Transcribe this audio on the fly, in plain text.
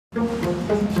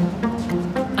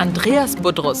Andreas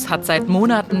Budrus hat seit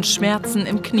Monaten Schmerzen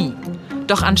im Knie.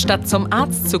 Doch anstatt zum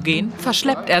Arzt zu gehen,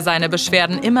 verschleppt er seine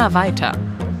Beschwerden immer weiter.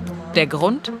 Der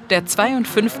Grund? Der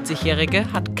 52-Jährige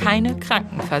hat keine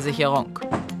Krankenversicherung.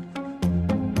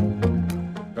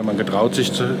 Man getraut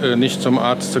sich nicht zum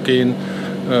Arzt zu gehen,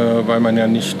 weil man ja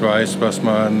nicht weiß, was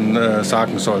man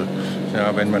sagen soll,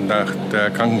 ja, wenn man nach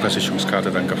der Krankenversicherungskarte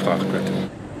dann gefragt wird.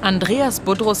 Andreas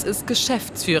Budrus ist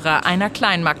Geschäftsführer einer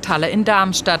Kleinmarkthalle in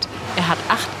Darmstadt. Er hat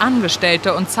 8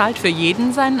 Angestellte und zahlt für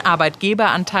jeden seinen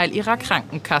Arbeitgeberanteil ihrer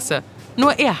Krankenkasse.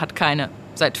 Nur er hat keine,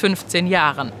 seit 15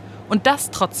 Jahren. Und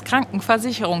das trotz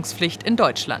Krankenversicherungspflicht in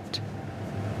Deutschland.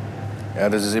 Ja,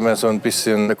 das ist immer so ein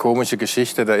bisschen eine komische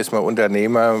Geschichte. Da ist man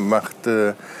Unternehmer,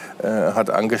 hat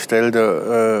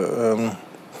Angestellte,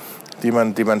 die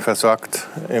man versorgt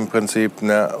im Prinzip,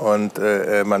 ne? Und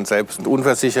man selbst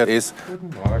unversichert ist.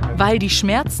 Weil die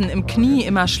Schmerzen im Knie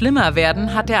immer schlimmer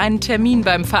werden, hat er einen Termin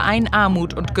beim Verein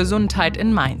Armut und Gesundheit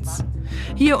in Mainz.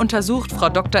 Hier untersucht Frau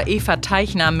Dr. Eva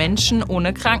Teichner Menschen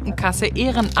ohne Krankenkasse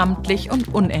ehrenamtlich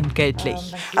und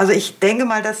unentgeltlich. Also ich denke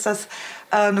mal, dass das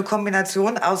eine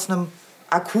Kombination aus einem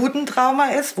akuten Trauma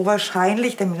ist, wo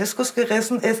wahrscheinlich der Meniskus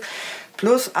gerissen ist,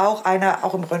 plus auch einer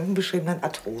auch im Röntgen beschriebenen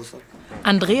Arthrose.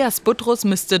 Andreas Budrus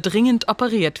müsste dringend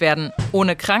operiert werden.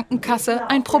 Ohne Krankenkasse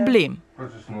ein Problem.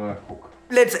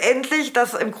 Letztendlich,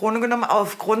 dass im Grunde genommen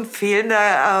aufgrund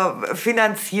fehlender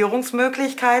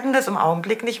Finanzierungsmöglichkeiten das im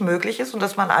Augenblick nicht möglich ist und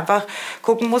dass man einfach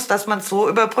gucken muss, dass man es so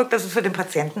überbrückt, dass es für den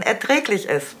Patienten erträglich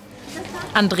ist.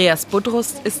 Andreas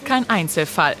Budrus ist kein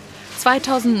Einzelfall.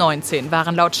 2019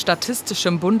 waren laut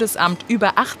Statistischem Bundesamt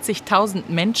über 80.000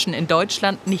 Menschen in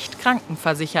Deutschland nicht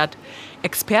krankenversichert.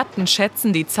 Experten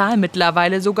schätzen die Zahl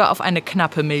mittlerweile sogar auf eine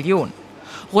knappe Million.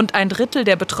 Rund ein Drittel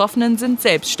der Betroffenen sind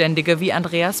Selbstständige wie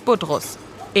Andreas Budrus.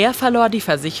 Er verlor die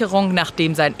Versicherung,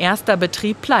 nachdem sein erster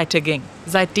Betrieb pleite ging.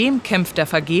 Seitdem kämpft er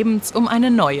vergebens um eine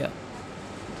neue.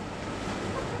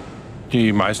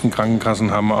 Die meisten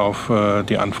Krankenkassen haben auf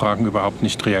die Anfragen überhaupt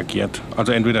nicht reagiert.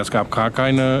 Also entweder es gab gar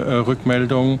keine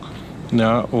Rückmeldung,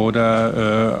 ja,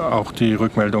 oder auch die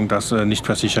Rückmeldung, dass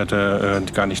Nichtversicherte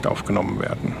gar nicht aufgenommen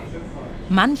werden.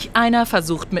 Manch einer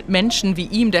versucht mit Menschen wie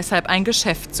ihm deshalb ein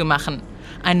Geschäft zu machen.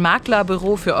 Ein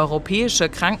Maklerbüro für europäische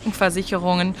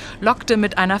Krankenversicherungen lockte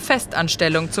mit einer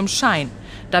Festanstellung zum Schein,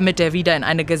 damit er wieder in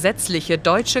eine gesetzliche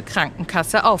deutsche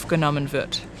Krankenkasse aufgenommen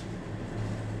wird.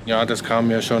 Ja, das kam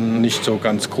mir schon nicht so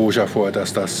ganz koscher vor,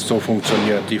 dass das so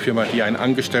funktioniert. Die Firma, die einen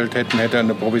angestellt hätten, hätte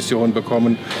eine Provision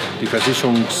bekommen. Die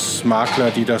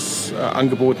Versicherungsmakler, die das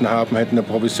angeboten haben, hätten eine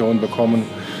Provision bekommen.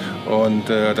 Und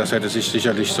das hätte sich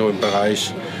sicherlich so im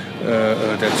Bereich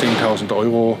der 10.000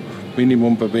 €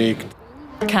 Minimum bewegt.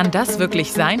 Kann das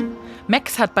wirklich sein?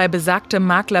 Max hat bei besagtem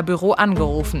Maklerbüro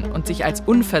angerufen und sich als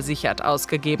unversichert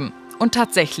ausgegeben. Und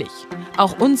tatsächlich,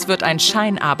 auch uns wird ein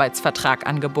Scheinarbeitsvertrag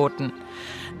angeboten.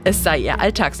 Es sei ihr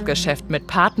Alltagsgeschäft, mit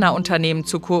Partnerunternehmen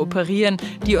zu kooperieren,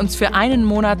 die uns für einen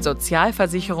Monat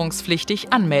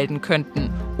sozialversicherungspflichtig anmelden könnten,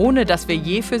 ohne dass wir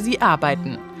je für sie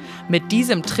arbeiten. Mit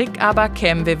diesem Trick aber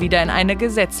kämen wir wieder in eine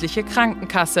gesetzliche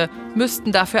Krankenkasse,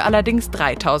 müssten dafür allerdings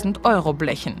 3.000 €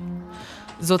 blechen.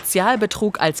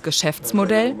 Sozialbetrug als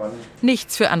Geschäftsmodell?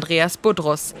 Nichts für Andreas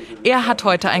Budrus. Er hat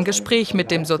heute ein Gespräch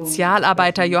mit dem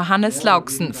Sozialarbeiter Johannes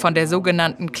Lauksen von der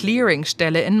sogenannten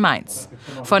Clearingstelle in Mainz.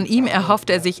 Von ihm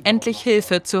erhofft er sich endlich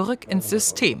Hilfe zurück ins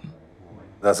System.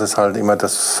 Das ist halt immer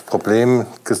das Problem,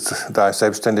 da ich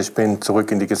selbstständig bin,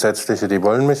 zurück in die gesetzliche, die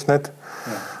wollen mich nicht.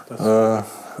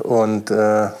 Und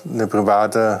eine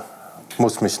private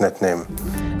muss mich nicht nehmen.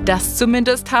 Das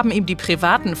zumindest haben ihm die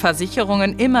privaten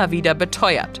Versicherungen immer wieder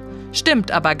beteuert.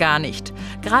 Stimmt aber gar nicht.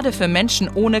 Gerade für Menschen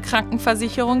ohne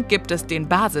Krankenversicherung gibt es den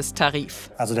Basistarif.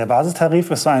 Also der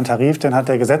Basistarif ist so ein Tarif, den hat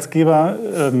der Gesetzgeber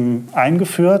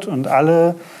eingeführt. Und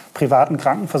alle privaten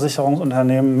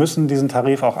Krankenversicherungsunternehmen müssen diesen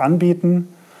Tarif auch anbieten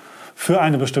für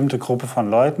eine bestimmte Gruppe von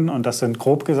Leuten. Und das sind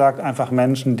grob gesagt einfach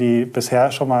Menschen, die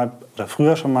bisher schon mal oder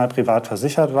früher schon mal privat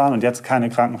versichert waren und jetzt keine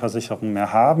Krankenversicherung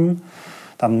mehr haben.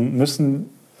 Dann müssen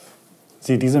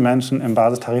sie diese Menschen im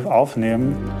Basistarif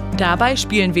aufnehmen. Dabei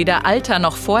spielen weder Alter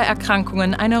noch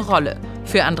Vorerkrankungen eine Rolle.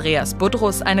 Für Andreas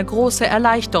Budrus eine große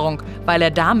Erleichterung, weil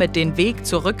er damit den Weg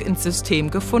zurück ins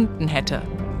System gefunden hätte.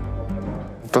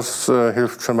 Das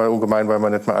hilft schon mal ungemein, weil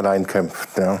man nicht mehr allein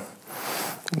kämpft. Ja.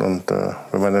 Und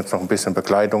wenn man jetzt noch ein bisschen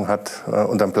Begleitung hat,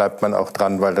 und dann bleibt man auch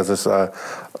dran, weil das ist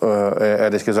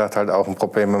ehrlich gesagt halt auch ein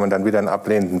Problem, wenn man dann wieder einen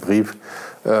ablehnenden Brief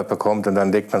bekommt und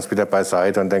dann legt man es wieder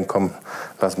beiseite und denkt, komm,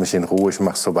 lass mich in Ruhe, ich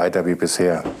mach's so weiter wie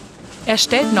bisher. Er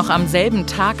stellt noch am selben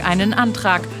Tag einen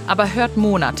Antrag, aber hört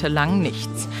monatelang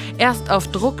nichts. Erst auf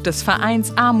Druck des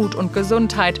Vereins Armut und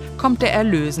Gesundheit kommt der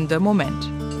erlösende Moment.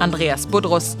 Andreas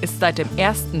Budrus ist seit dem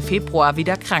 1. Februar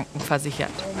wieder krankenversichert.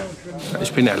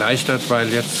 Ich bin erleichtert, weil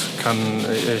jetzt kann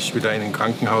ich wieder in ein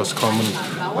Krankenhaus kommen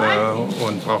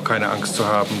und brauche keine Angst zu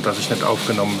haben, dass ich nicht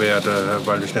aufgenommen werde,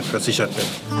 weil ich nicht versichert bin.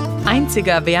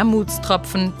 Einziger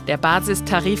Wermutstropfen, der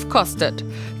Basistarif kostet.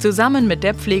 Zusammen mit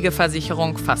der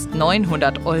Pflegeversicherung fast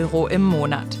 900 € im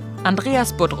Monat.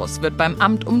 Andreas Budrus wird beim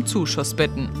Amt um Zuschuss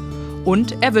bitten.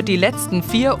 Und er wird die letzten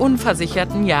 4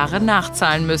 unversicherten Jahre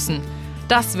nachzahlen müssen.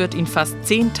 Das wird ihn fast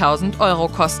 10.000 €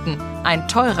 kosten. Ein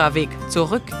teurer Weg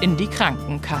zurück in die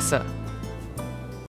Krankenkasse.